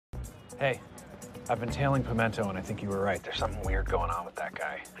Hey, I've been tailing Pimento, and I think you were right. There's something weird going on with that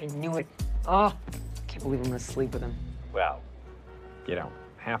guy. I knew it. Oh, can't believe I'm gonna sleep with him. Well, you don't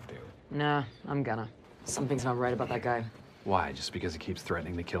have to. Nah, I'm gonna. Something's not right about that guy. Why? Just because he keeps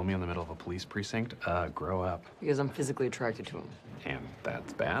threatening to kill me in the middle of a police precinct? Grow up. Because I'm physically attracted to him. And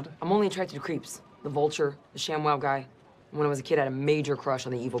that's bad? I'm only attracted to creeps. The vulture, the ShamWow guy. When I was a kid, I had a major crush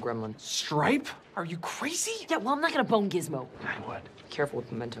on the evil gremlin. Stripe? Are you crazy? Yeah, well, I'm not gonna bone Gizmo. I would. Careful with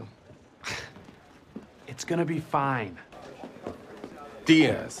Pimento. It's gonna be fine.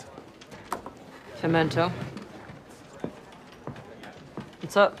 Diaz. Pimento.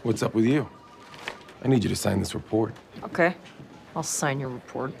 What's up? What's up with you? I need you to sign this report. Okay. I'll sign your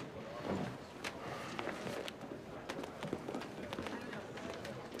report.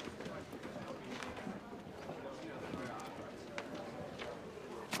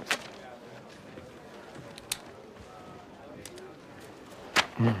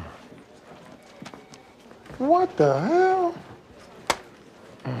 What the hell?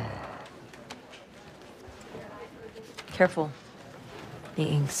 Careful. The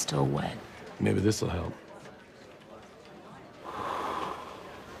ink's still wet. Maybe this'll help.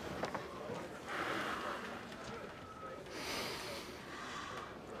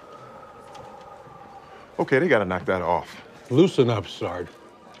 Okay, they gotta knock that off. Loosen up, Sarge.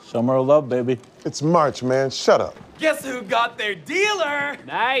 Summer of love, baby. It's March, man. Shut up. Guess who got their dealer?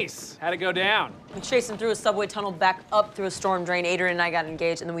 Nice. How'd it go down? We chased him through a subway tunnel, back up through a storm drain. Adrian and I got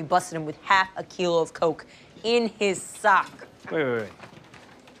engaged, and then we busted him with half a kilo of coke in his sock. Wait.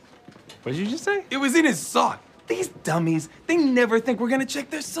 What did you just say? It was in his sock. These dummies, they never think we're gonna check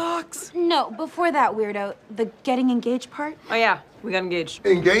their socks. No, before that, weirdo. The getting engaged part? Oh, yeah. We got engaged.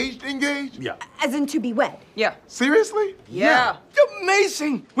 Engaged? Engaged? Yeah. As in to be wed. Yeah. Seriously? Yeah.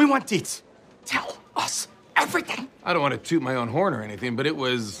 Amazing. We want deets. Tell us everything. I don't want to toot my own horn or anything, but it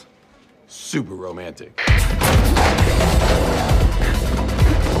was super romantic.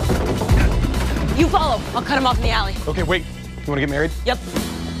 You follow. I'll cut him off in the alley. Okay, wait. You want to get married? Yep.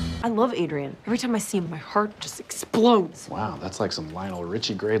 I love Adrian. Every time I see him, my heart just explodes. Wow, that's like some Lionel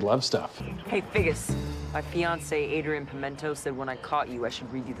Richie grade love stuff. Hey, Figgis. My fiance, Adrian Pimento, said when I caught you, I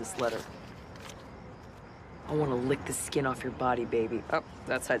should read you this letter. I want to lick the skin off your body, baby. Oh,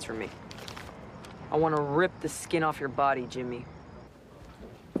 that side's for me. I want to rip the skin off your body, Jimmy.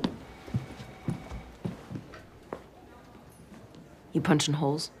 You punching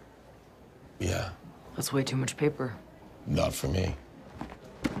holes? Yeah, That's way too much paper. not for me.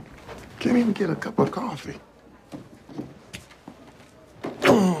 Can't even get a cup of coffee.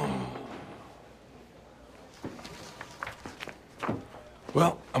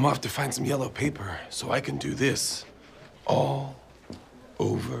 Well, I'm off to find some yellow paper so I can do this all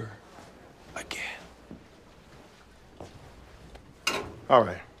over again. All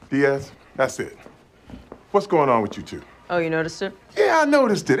right, Diaz, that's it. What's going on with you two? Oh, you noticed it? Yeah, I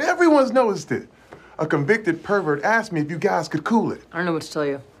noticed it. Everyone's noticed it. A convicted pervert asked me if you guys could cool it. I don't know what to tell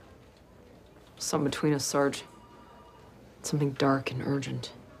you. Something between us, Sarge. Something dark and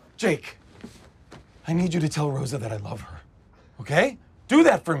urgent. Jake, I need you to tell Rosa that I love her. Okay? Do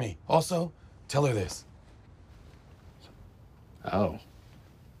that for me. Also, tell her this. Oh.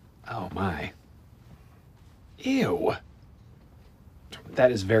 Oh, my. Ew.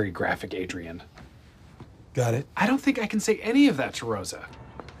 That is very graphic, Adrian. Got it? I don't think I can say any of that to Rosa.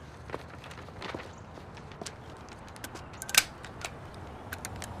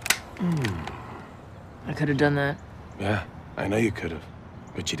 I could have done that. Yeah, I know you could have,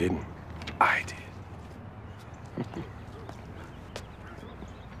 but you didn't. I did.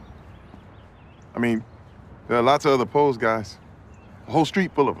 I mean, there are lots of other pose guys. A whole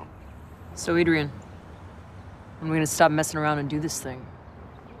street full of them. So, Adrian, when are we gonna stop messing around and do this thing?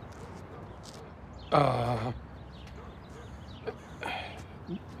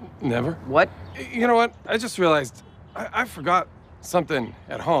 Never. What? You know what? I just realized I forgot something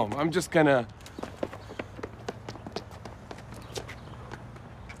at home. I'm just gonna...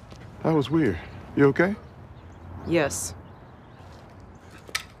 That was weird. You okay? Yes.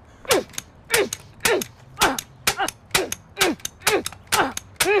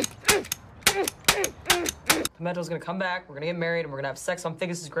 Pimento's gonna come back, we're gonna get married, and we're gonna have sex on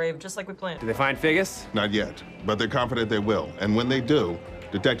Figgis' grave, just like we planned. Did they find Figgis? Not yet, but they're confident they will. And when they do,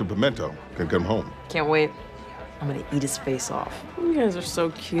 Detective Pimento can come home. Can't wait. I'm gonna eat his face off. You guys are so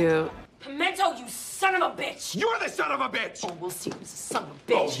cute. Pimento, you son of a bitch! You're the son of a bitch! Oh, we'll see who's a son of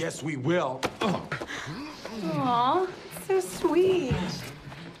a Oh, bitch. yes, we will. Oh. Aw, so sweet.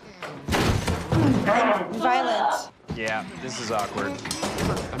 Violent. Yeah, this is awkward.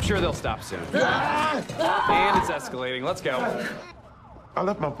 I'm sure they'll stop soon. And it's escalating. Let's go. I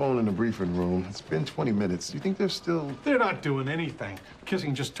left my phone in the briefing room. It's been 20 minutes. You think they're still... They're not doing anything.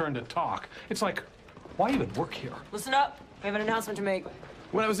 Kissing just turned to talk. It's like, why even work here? Listen up. We have an announcement to make.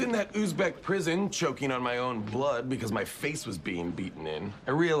 When I was in that Uzbek prison, choking on my own blood because my face was being beaten in,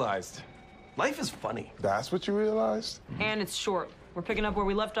 I realized life is funny. That's what you realized? And it's short. We're picking up where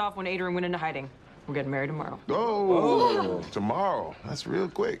we left off when Adrian went into hiding. We're getting married tomorrow. Oh, tomorrow. That's real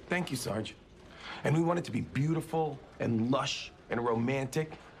quick. Thank you, Sarge. And we want it to be beautiful and lush and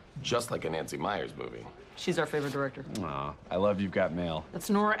romantic, just like a Nancy Meyers movie. She's our favorite director. Aw, I love You've Got Mail. That's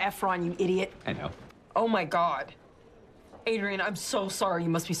Nora Ephron, you idiot. I know. Oh my God. Adrian, I'm so sorry. You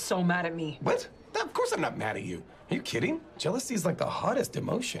must be so mad at me. What? Of course I'm not mad at you. Are you kidding? Jealousy is like the hottest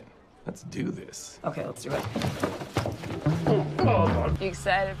emotion. Let's do this. Okay, let's do it. You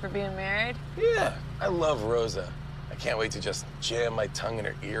excited for being married? Yeah, I love Rosa. I can't wait to just jam my tongue in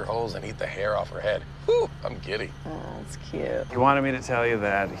her ear holes and eat the hair off her head. Whew, I'm giddy. Oh, that's cute. He wanted me to tell you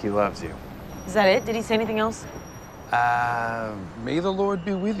that he loves you. Is that it? Did he say anything else? May the Lord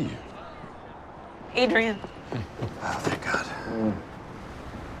be with you. Adrian. Oh, thank God.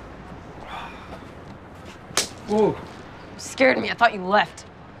 Ooh. You scared me. I thought you left.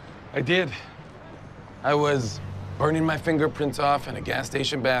 I did. I was burning my fingerprints off in a gas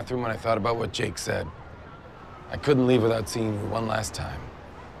station bathroom when I thought about what Jake said. I couldn't leave without seeing you one last time.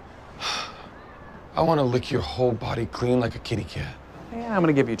 I want to lick your whole body clean like a kitty cat. Yeah, I'm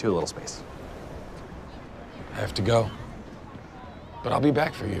gonna give you two a little space. I have to go. But I'll be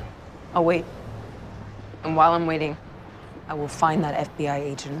back for you. I'll wait. And while I'm waiting, I will find that FBI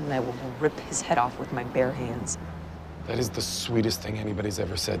agent and I will rip his head off with my bare hands. That is the sweetest thing anybody's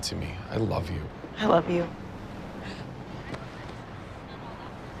ever said to me. I love you. I love you.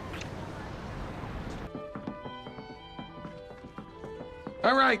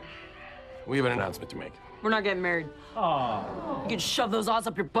 All right. We have an announcement to make. We're not getting married. You can shove those odds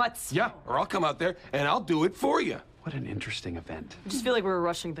up your butts. Yeah, or I'll come out there and I'll do it for you. What an interesting event. I just feel like we're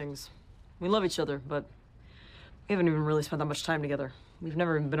rushing things. We love each other, but we haven't even really spent that much time together. We've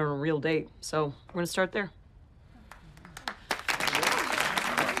never even been on a real date, so we're gonna start there.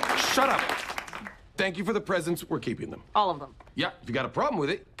 Shut up. Thank you for the presents. We're keeping them. All of them. Yeah, if you got a problem with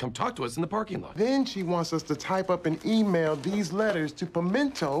it, come talk to us in the parking lot. Then she wants us to type up and email these letters to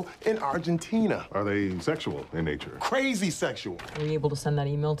Pimento in Argentina. Are they sexual in nature? Crazy sexual. Were you able to send that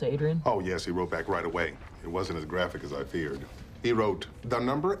email to Adrian? Oh, yes, he wrote back right away. It wasn't as graphic as I feared. He wrote, the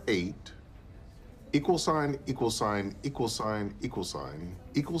number 8, equal sign, equal sign, equal sign, equal sign,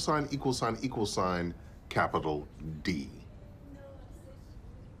 equal sign, equal sign, equal sign, capital D.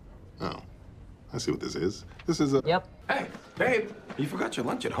 Oh, I see what this is. This is a... Yep. Hey, babe, you forgot your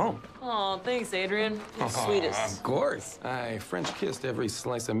lunch at home. Oh, thanks, Adrian. You're the sweetest. Of course. I French kissed every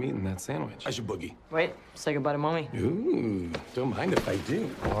slice of meat in that sandwich. I should boogie. Wait, say goodbye to Mommy. Ooh, don't mind if I do.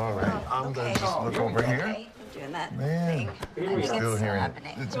 All right, I'm gonna just look over here. I'm doing that Man, I'm still hearing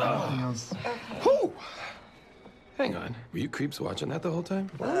it's Whew. Hang on. Were you creeps watching that the whole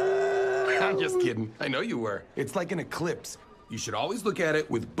time? I'm just kidding. I know you were. It's like an eclipse. You should always look at it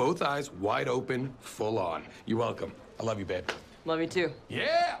with both eyes wide open, full on. You're welcome. I love you, babe. Love you too.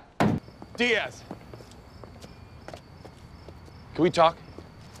 Yeah! Diaz. Can we talk?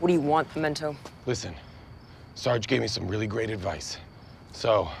 What do you want, Pimento? Listen, Sarge gave me some really great advice.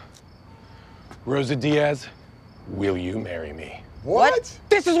 So, Rosa Diaz, will you marry me? What?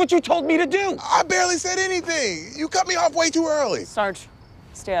 This is what you told me to do! I barely said anything. You cut me off way too early. Sarge,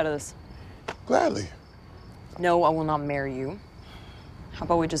 stay out of this. Gladly. No, I will not marry you. How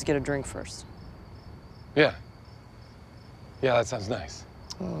about we just get a drink first? Yeah. Yeah, that sounds nice.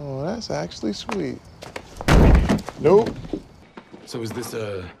 Oh, that's actually sweet. Nope. So is this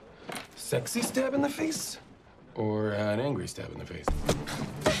a sexy stab in the face? Or an angry stab in the face?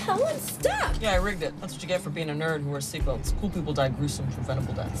 Helen, stop! Yeah, I rigged it. That's what you get for being a nerd who wears seatbelts. Cool people die gruesome,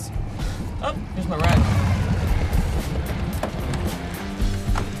 preventable deaths. Oh, here's my ride.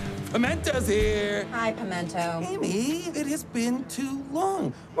 Pimento's here. Hi, Pimento. Amy, it has been too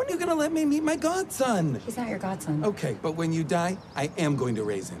long. When are you gonna let me meet my godson? He's not your godson. Okay, but when you die, I am going to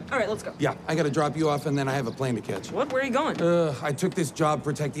raise him. All right, let's go. Yeah, I gotta drop you off and then I have a plane to catch. What? Where are you going? I took this job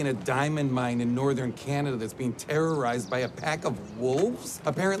protecting a diamond mine in northern Canada that's being terrorized by a pack of wolves.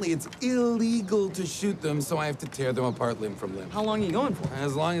 Apparently it's illegal to shoot them, so I have to tear them apart limb from limb. How long are you going for?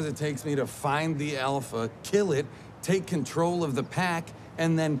 As long as it takes me to find the alpha, kill it, take control of the pack,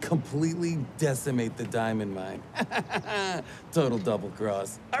 and then completely decimate the diamond mine. Total double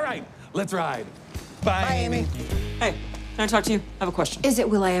cross. All right, let's ride. Bye, Amy. Hey, can I talk to you? I have a question. Is it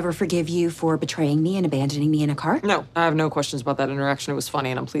will I ever forgive you for betraying me and abandoning me in a car? No, I have no questions about that interaction. It was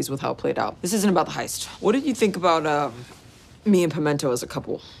funny, and I'm pleased with how it played out. This isn't about the heist. What did you think about, Me and Pimento as a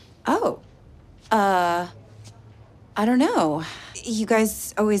couple. Oh. I don't know. You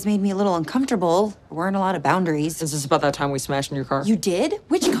guys always made me a little uncomfortable. There weren't a lot of boundaries. Is this about that time we smashed in your car? You did?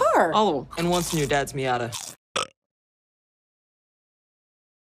 Which car? All of them. And once in your dad's Miata.